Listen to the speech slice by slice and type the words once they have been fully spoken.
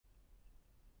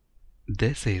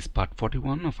This is part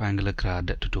 41 of Angular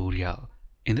CRUD tutorial.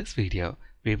 In this video,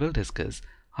 we will discuss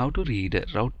how to read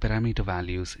route parameter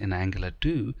values in Angular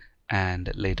 2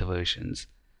 and later versions.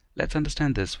 Let's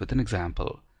understand this with an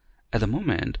example. At the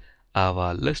moment,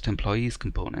 our ListEmployees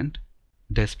component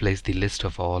displays the list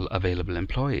of all available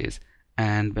employees,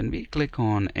 and when we click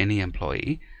on any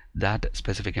employee, that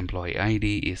specific employee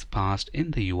ID is passed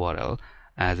in the URL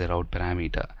as a route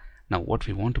parameter. Now what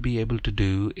we want to be able to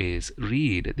do is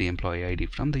read the employee ID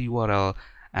from the URL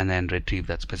and then retrieve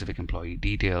that specific employee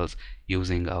details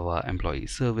using our employee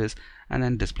service and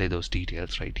then display those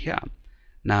details right here.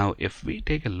 Now if we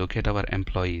take a look at our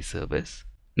employee service,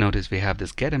 notice we have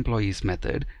this getEmployees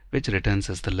method which returns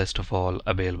us the list of all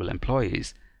available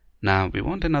employees. Now we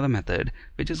want another method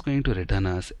which is going to return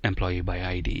us employee by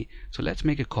ID. So let's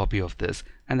make a copy of this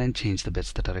and then change the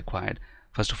bits that are required.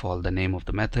 First of all, the name of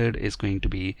the method is going to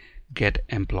be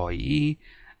getEmployee,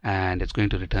 and it's going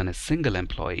to return a single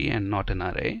employee and not an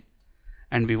array.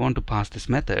 And we want to pass this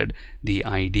method the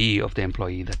ID of the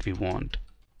employee that we want.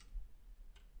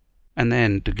 And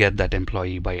then to get that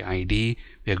employee by ID,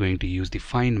 we are going to use the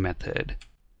find method.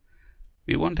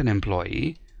 We want an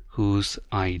employee whose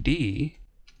ID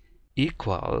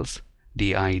equals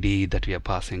the ID that we are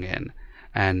passing in.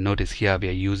 And notice here we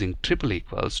are using triple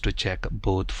equals to check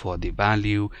both for the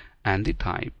value and the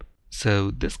type.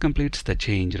 So this completes the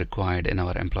change required in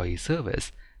our employee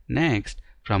service. Next,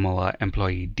 from our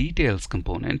employee details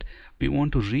component, we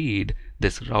want to read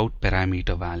this route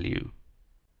parameter value.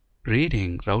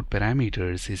 Reading route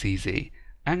parameters is easy.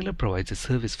 Angular provides a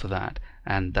service for that,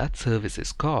 and that service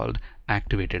is called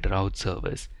ActivatedRoute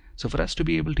service. So for us to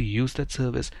be able to use that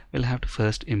service, we'll have to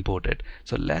first import it.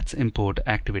 So let's import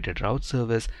ActivatedRoute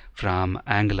service from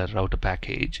Angular router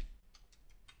package.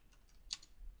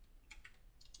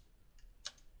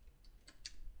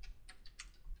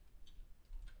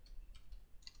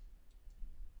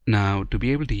 Now to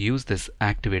be able to use this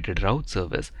ActivatedRoute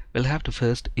service, we'll have to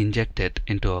first inject it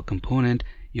into our component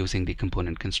using the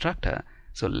component constructor.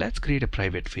 So let's create a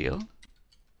private field.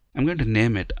 I'm going to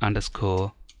name it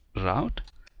 _route.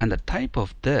 And the type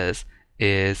of this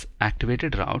is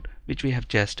ActivatedRoute, which we have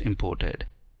just imported.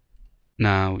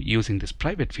 Now using this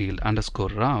private field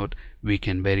 _route, we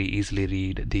can very easily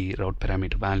read the route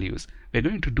parameter values. We're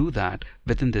going to do that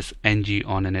within this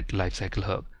ngOnInit lifecycle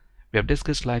hook. We have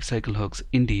discussed lifecycle hooks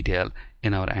in detail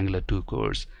in our Angular 2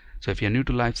 course. So if you're new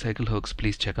to lifecycle hooks,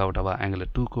 please check out our Angular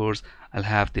 2 course. I'll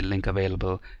have the link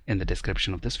available in the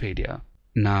description of this video.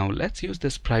 Now let's use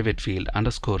this private field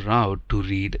 _route to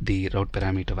read the route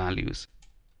parameter values.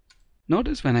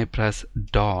 Notice when I press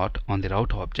dot on the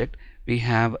route object, we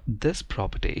have this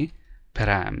property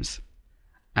params.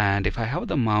 And if I have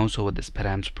the mouse over this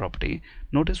params property,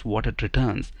 notice what it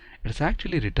returns. It's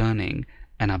actually returning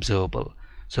an observable.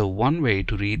 So one way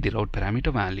to read the route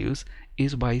parameter values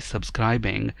is by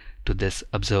subscribing to this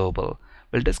observable.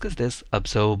 We'll discuss this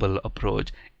observable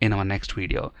approach in our next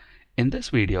video. In this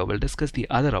video, we'll discuss the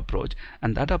other approach,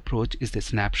 and that approach is the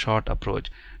snapshot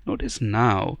approach. Notice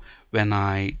now when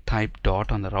I type dot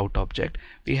on the route object,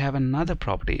 we have another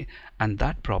property, and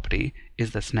that property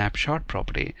is the snapshot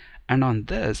property. And on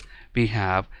this, we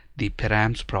have the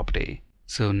params property.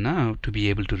 So now to be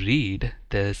able to read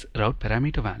this route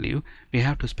parameter value, we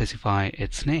have to specify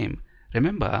its name.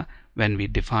 Remember, when we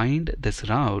defined this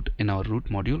route in our root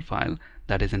module file,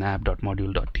 that is in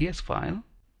app.module.ts file,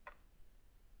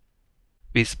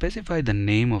 we specify the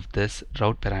name of this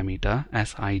route parameter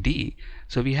as ID.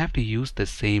 So we have to use the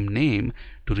same name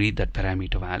to read that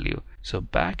parameter value. So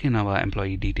back in our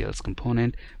employee details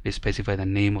component, we specify the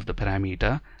name of the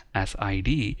parameter as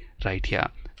ID right here.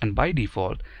 And by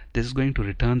default, this is going to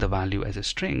return the value as a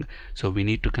string. So we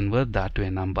need to convert that to a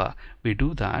number. We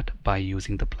do that by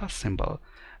using the plus symbol.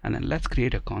 And then let's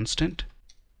create a constant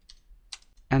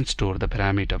and store the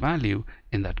parameter value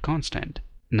in that constant.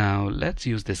 Now let's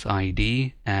use this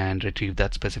ID and retrieve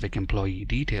that specific employee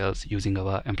details using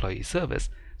our employee service.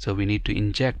 So we need to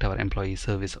inject our employee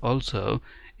service also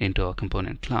into our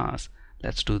component class.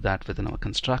 Let's do that within our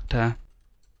constructor.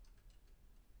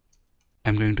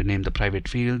 I'm going to name the private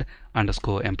field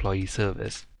 _employee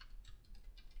service.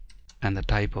 And the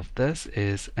type of this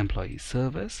is employee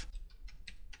service.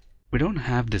 We don't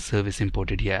have this service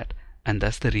imported yet, and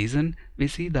that's the reason we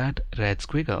see that red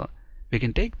squiggle. We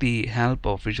can take the help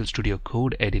of Visual Studio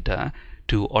Code Editor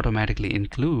to automatically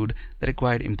include the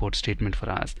required import statement for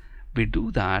us. We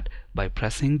do that by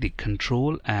pressing the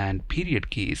Control and period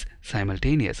keys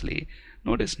simultaneously.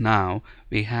 Notice now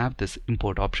we have this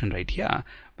import option right here.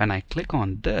 When I click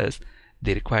on this,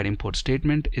 the required import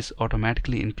statement is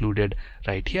automatically included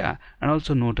right here, and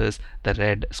also notice the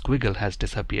red squiggle has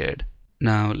disappeared.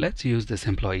 Now let's use this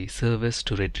employee service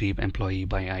to retrieve employee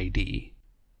by ID.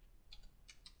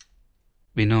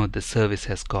 We know the service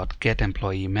has got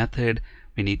getEmployee method.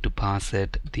 We need to pass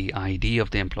it the ID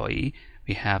of the employee.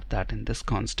 We have that in this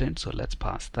constant, so let's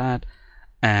pass that.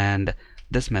 And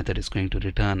this method is going to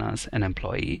return us an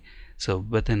employee. So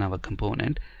within our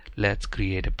component, let's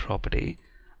create a property.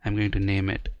 I'm going to name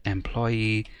it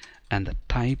employee, and the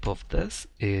type of this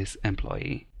is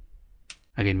employee.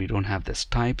 Again, we don't have this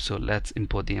type, so let's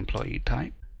import the employee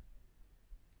type.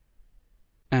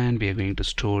 And we are going to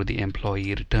store the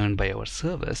employee returned by our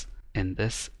service in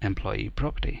this employee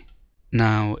property.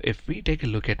 Now, if we take a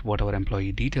look at what our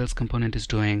employee details component is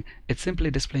doing, it's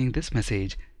simply displaying this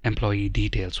message, employee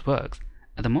details works.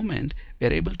 At the moment, we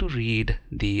are able to read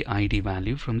the ID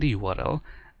value from the URL,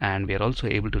 and we are also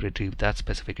able to retrieve that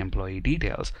specific employee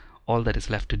details. All that is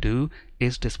left to do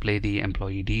is display the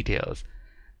employee details.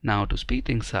 Now, to speed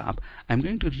things up, I'm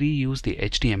going to reuse the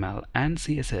HTML and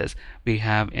CSS we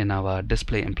have in our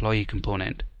display employee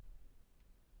component.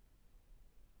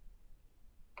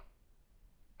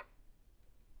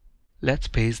 Let's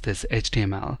paste this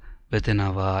HTML within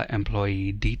our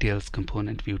employee details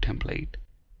component view template.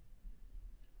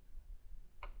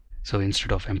 So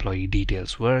instead of employee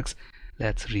details works,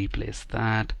 let's replace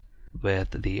that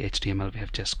with the HTML we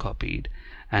have just copied.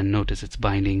 And notice it's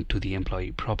binding to the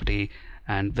employee property,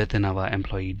 and within our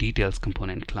employee details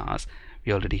component class,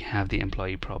 we already have the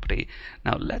employee property.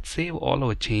 Now let's save all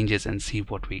our changes and see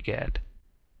what we get.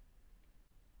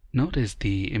 Notice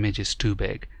the image is too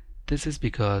big. This is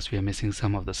because we are missing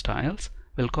some of the styles.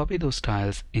 We'll copy those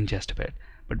styles in just a bit.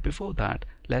 But before that,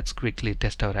 let's quickly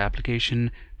test our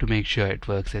application to make sure it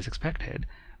works as expected.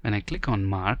 When I click on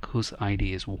Mark, whose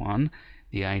ID is 1,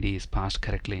 the ID is passed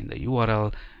correctly in the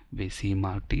URL. We see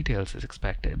Mark details as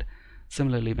expected.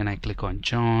 Similarly, when I click on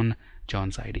John,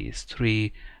 John's ID is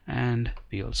 3, and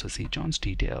we also see John's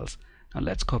details. Now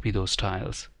let's copy those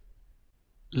styles.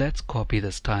 Let's copy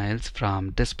the styles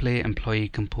from display employee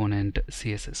component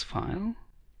CSS file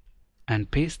and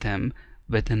paste them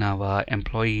within our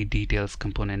employee details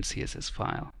component CSS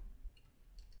file.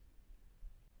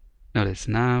 Notice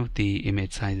now the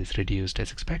image size is reduced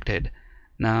as expected.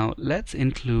 Now let's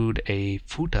include a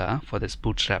footer for this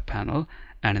bootstrap panel,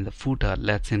 and in the footer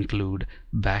let's include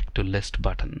back to list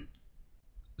button.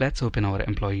 Let's open our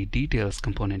employee details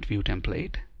component view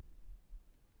template,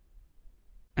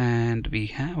 and we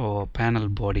have our panel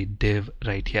body div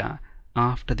right here.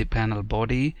 After the panel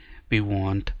body, we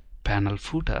want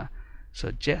PanelFooter.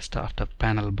 So just after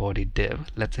panel body div,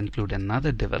 let's include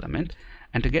another div element.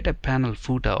 And to get a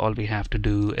PanelFooter, all we have to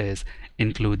do is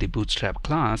include the bootstrap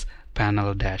class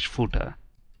panel-footer.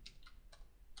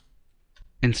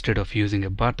 Instead of using a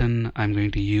button, I'm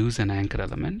going to use an anchor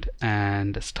element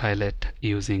and style it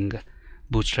using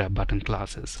bootstrap button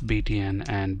classes btn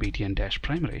and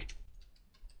btn-primary.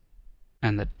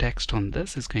 And the text on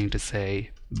this is going to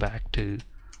say back to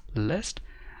list.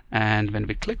 And when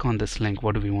we click on this link,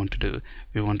 what do we want to do?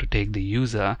 We want to take the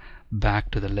user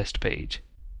back to the list page.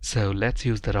 So let's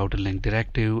use the router link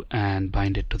directive and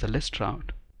bind it to the list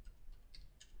route.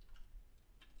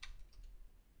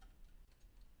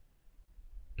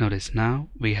 Notice now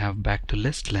we have back to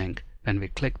list link. When we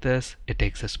click this, it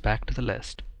takes us back to the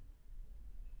list.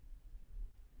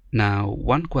 Now,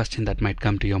 one question that might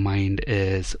come to your mind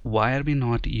is, why are we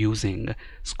not using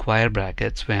square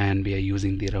brackets when we are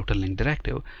using the router link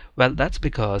directive? Well, that's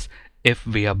because if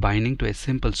we are binding to a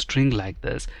simple string like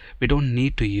this, we don't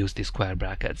need to use the square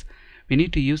brackets. We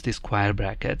need to use the square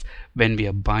brackets when we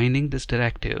are binding this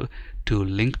directive to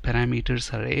link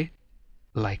parameters array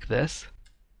like this,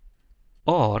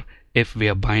 or if we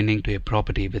are binding to a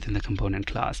property within the component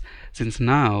class. Since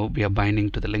now we are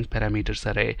binding to the link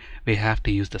parameters array, we have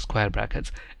to use the square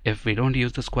brackets. If we don't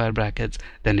use the square brackets,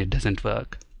 then it doesn't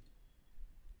work.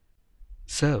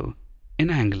 So in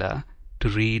Angular, to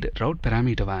read route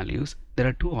parameter values, there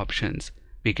are two options.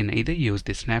 We can either use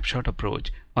the snapshot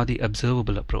approach or the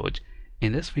observable approach.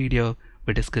 In this video,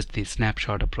 we discussed the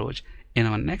snapshot approach. In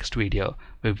our next video,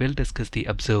 we will discuss the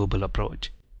observable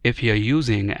approach. If you are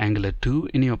using Angular 2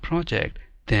 in your project,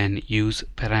 then use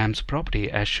params property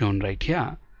as shown right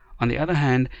here. On the other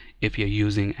hand, if you're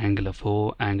using Angular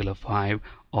 4, Angular 5,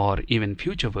 or even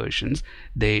future versions,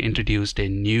 they introduced a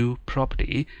new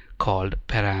property called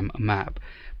paramMap.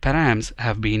 Params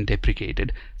have been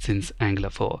deprecated since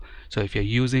Angular 4. So if you're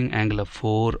using Angular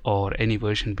 4 or any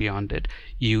version beyond it,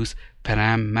 use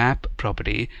paramMap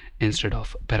property instead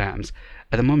of params.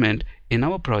 At the moment, in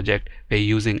our project, we're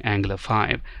using Angular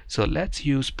 5. So let's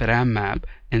use paramMap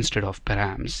instead of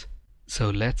params. So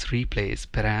let's replace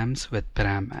params with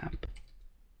paramMap.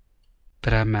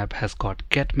 paramMap has got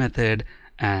get method,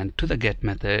 and to the get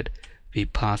method we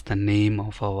pass the name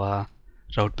of our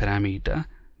route parameter,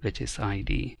 which is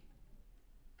ID.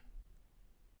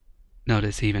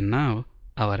 Notice even now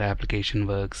our application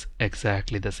works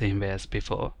exactly the same way as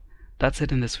before. That's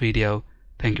it in this video.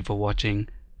 Thank you for watching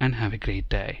and have a great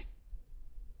day.